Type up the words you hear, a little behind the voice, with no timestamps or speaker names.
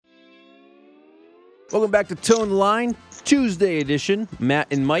Welcome back to Tone Line, Tuesday edition. Matt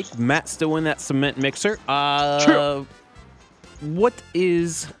and Mike. Matt still in that cement mixer. True. What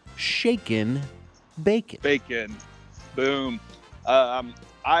is shaken bacon? Bacon. Boom. I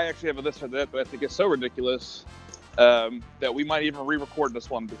actually have a list for that, but I think it's so ridiculous that we might even re-record this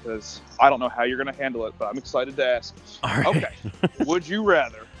one because I don't know how you're going to handle it, but I'm excited to ask. All right. Okay. Would you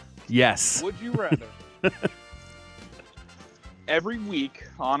rather? Yes. Would you rather? Every week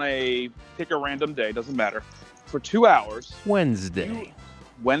on pick a random day, doesn't matter, for 2 hours, Wednesday.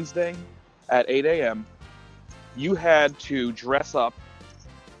 Wednesday at 8 a.m., you had to dress up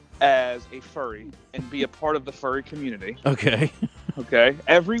as a furry and be a part of the furry community. Okay. Okay?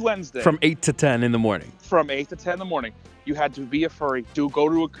 Every Wednesday. From 8 to 10 in the morning. From 8 to 10 in the morning. You had to be a furry, go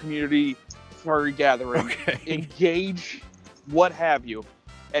to a community furry gathering, engage, what have you.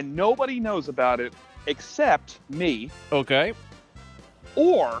 And nobody knows about it except me. Okay.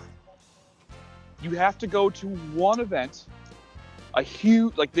 Or you have to go to one event,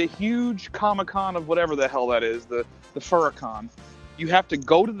 the huge Comic-Con of whatever the hell that is, the Furicon. You have to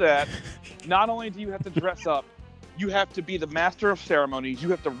go to that. Not only do you have to dress up, you have to be the master of ceremonies. You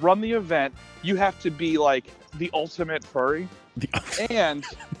have to run the event. You have to be like the ultimate furry. And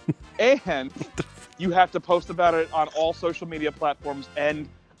you have to post about it on all social media platforms, and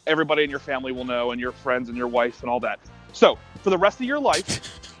everybody in your family will know, and your friends and your wife and all that. So for the rest of your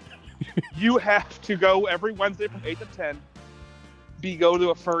life, you have to go every Wednesday from 8 to 10, go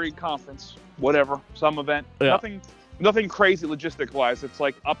to a furry conference, whatever, some event. Yeah. Nothing crazy logistic-wise. It's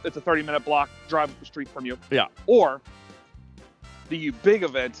like it's a 30-minute block drive up the street from you. Yeah. Or the big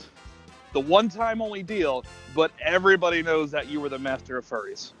event, the one-time only deal, but everybody knows that you were the master of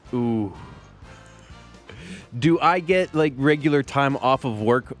furries. Ooh. Do I get like regular time off of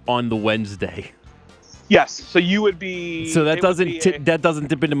work on the Wednesday? Yes. So you would be. So that doesn't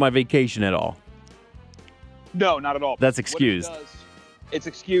dip into my vacation at all. No, not at all. That's excused. It's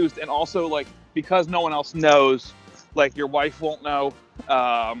excused, and also like because no one else knows, like your wife won't know,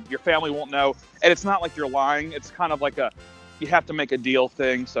 your family won't know, and it's not like you're lying. It's kind of like you have to make a deal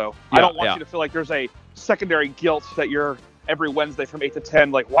thing. So I don't want you to feel like there's a secondary guilt that you're every Wednesday from 8 to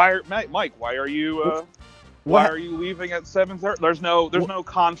 10. Like Mike? Why are you? Why are you leaving at 7:30? There's no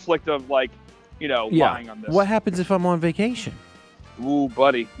conflict of like, lying on this. What happens if I'm on vacation? Ooh,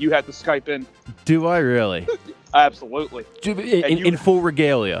 buddy, you have to Skype in. Do I really? Absolutely. In full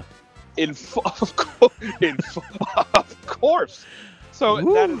regalia. Of course.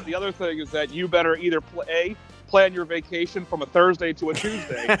 So that is the other thing, is that you better either plan your vacation from a Thursday to a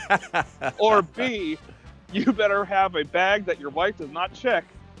Tuesday, or B, you better have a bag that your wife does not check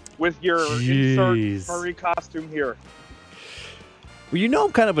with your insert furry costume here. Well,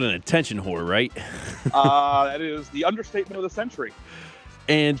 I'm kind of an attention whore, right? That is the understatement of the century.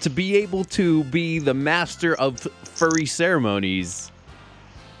 And to be able to be the master of furry ceremonies,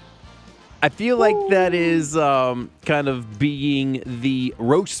 I feel like that is kind of being the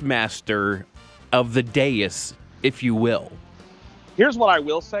roast master of the dais, if you will. Here's what I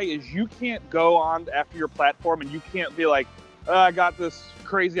will say is you can't go on after your platform and you can't be like, I got this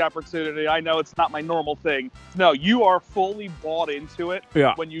crazy opportunity. I know it's not my normal thing. No, you are fully bought into it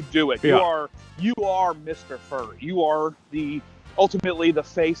when you do it. Yeah. You are Mr. Furry. You are ultimately the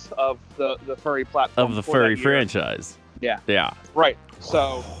face of the furry platform. Of the furry franchise. Yeah. Yeah. Right.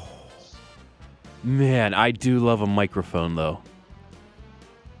 So... Man, I do love a microphone, though.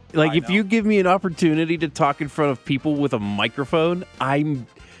 Like, if you give me an opportunity to talk in front of people with a microphone, I'm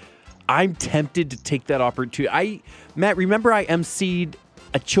tempted to take that opportunity. Matt, remember I emceed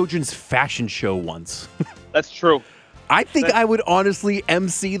a children's fashion show once? That's true. I think I would honestly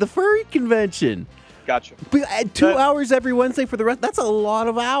MC the furry convention. Gotcha. But at 2 hours every Wednesday for the rest, that's a lot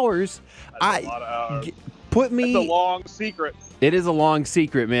of hours. That's a lot of hours. That's a long secret. It is a long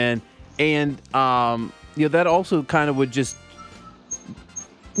secret, man. And, that also kind of would just...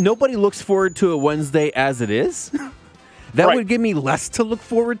 Nobody looks forward to a Wednesday as it is. That would give me less to look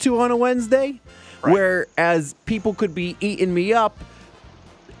forward to on a Wednesday. Right. Whereas people could be eating me up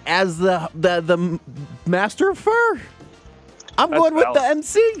as the master of fur. I'm going with the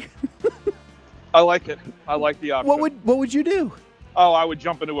MC. I like it. I like the option. What would you do? Oh, I would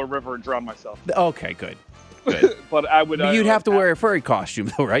jump into a river and drown myself. Okay, good. But I would. You'd have to wear a furry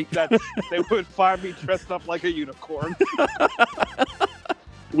costume, though, right? They would find me dressed up like a unicorn.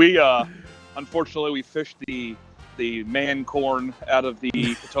 We, unfortunately, we fished the man corn out of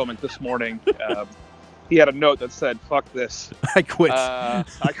the Potomac this morning. He had a note that said, "Fuck this." I quit. I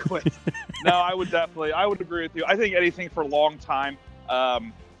quit. No, I would agree with you. I think anything for a long time,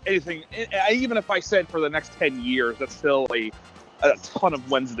 anything, even if I said for the next 10 years, that's still a ton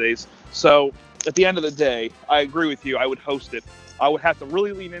of Wednesdays. So at the end of the day, I agree with you. I would host it. I would have to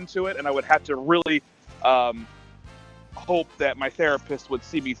really lean into it, and I would have to really hope that my therapist would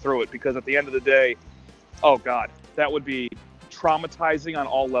see me through it, because at the end of the day, oh God, that would be traumatizing on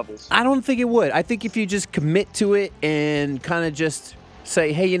all levels. I don't think it would. I think if you just commit to it and kind of just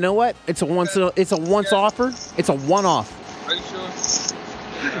say, hey, you know what? It's a once offer. It's a one-off. Are you sure?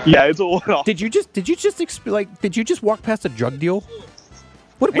 Yeah, it's a one-off. Did you just walk past a drug deal?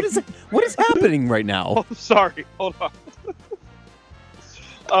 What is happening right now? Oh, sorry. Hold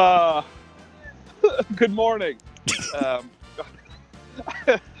on. Good morning.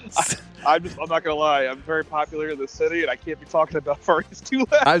 I'm not gonna lie. I'm very popular in the city, and I can't be talking about furries too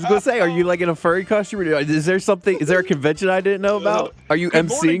loud. I was gonna say, are you like in a furry costume? Is there a convention I didn't know about? Are you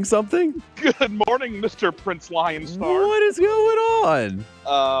emceeing something? Good morning, Mr. Prince Lionstar. What is going on?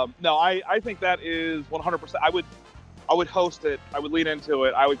 No, I think that is 100%. I would host it. I would lean into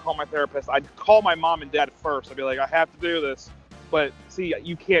it. I would call my therapist. I'd call my mom and dad first. I'd be like, I have to do this. But see,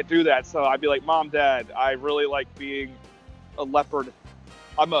 you can't do that. So I'd be like, Mom, Dad, I really like being a leopard.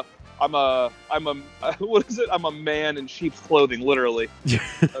 I'm a what is it? I'm a man in sheep's clothing, literally.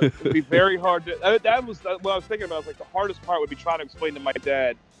 It'd be very hard to. That was what I was thinking about. I was like, the hardest part would be trying to explain to my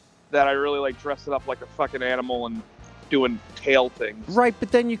dad that I really like dressing up like a fucking animal and doing tail things. Right,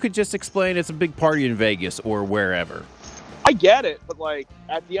 but then you could just explain it's a big party in Vegas or wherever. I get it, but like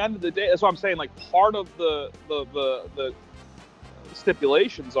at the end of the day, that's what I'm saying. Like part of the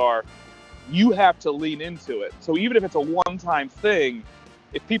stipulations are you have to lean into it. So even if it's a one-time thing,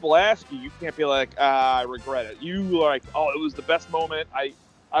 if people ask you, you can't be like, I regret it. You like, oh, it was the best moment.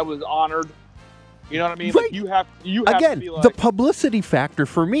 I was honored. You know what I mean? Right. Like you have Again, to be like, the publicity factor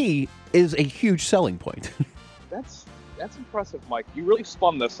for me is a huge selling point. That's impressive, Mike. You really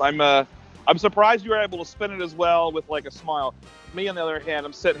spun this. I'm surprised you were able to spin it as well with like a smile. Me, on the other hand,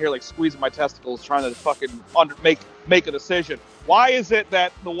 I'm sitting here like squeezing my testicles, trying to fucking make a decision. Why is it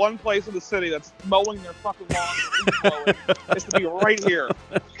that the one place in the city that's mowing their fucking lawn is to be right here?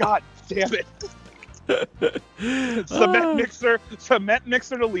 God damn it! Cement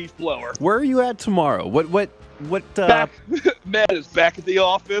mixer to leaf blower. Where are you at tomorrow? What? Matt is back at the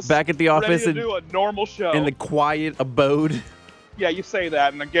office. Back at the office ready to do a normal show in the quiet abode. Yeah, you say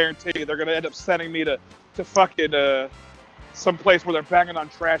that, and I guarantee you they're gonna end up sending me to fucking some place where they're banging on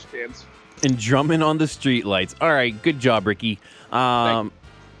trash cans and drumming on the streetlights. All right, good job, Ricky.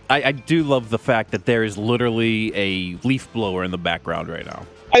 I do love the fact that there is literally a leaf blower in the background right now.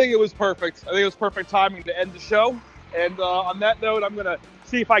 I think it was perfect. I think it was perfect timing to end the show. And on that note, I'm gonna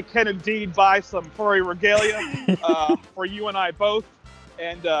see if I can indeed buy some furry regalia for you and I both,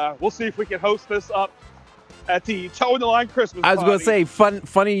 and we'll see if we can host this up at the Toe in the Line Christmas I was party. going to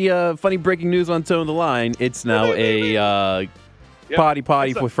say, funny breaking news on Toe in the Line. It's now a potty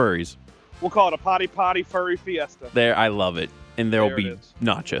with furries. We'll call it a potty furry fiesta. There, I love it. And there will be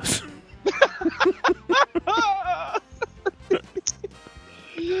nachos.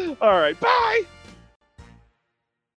 All right, bye.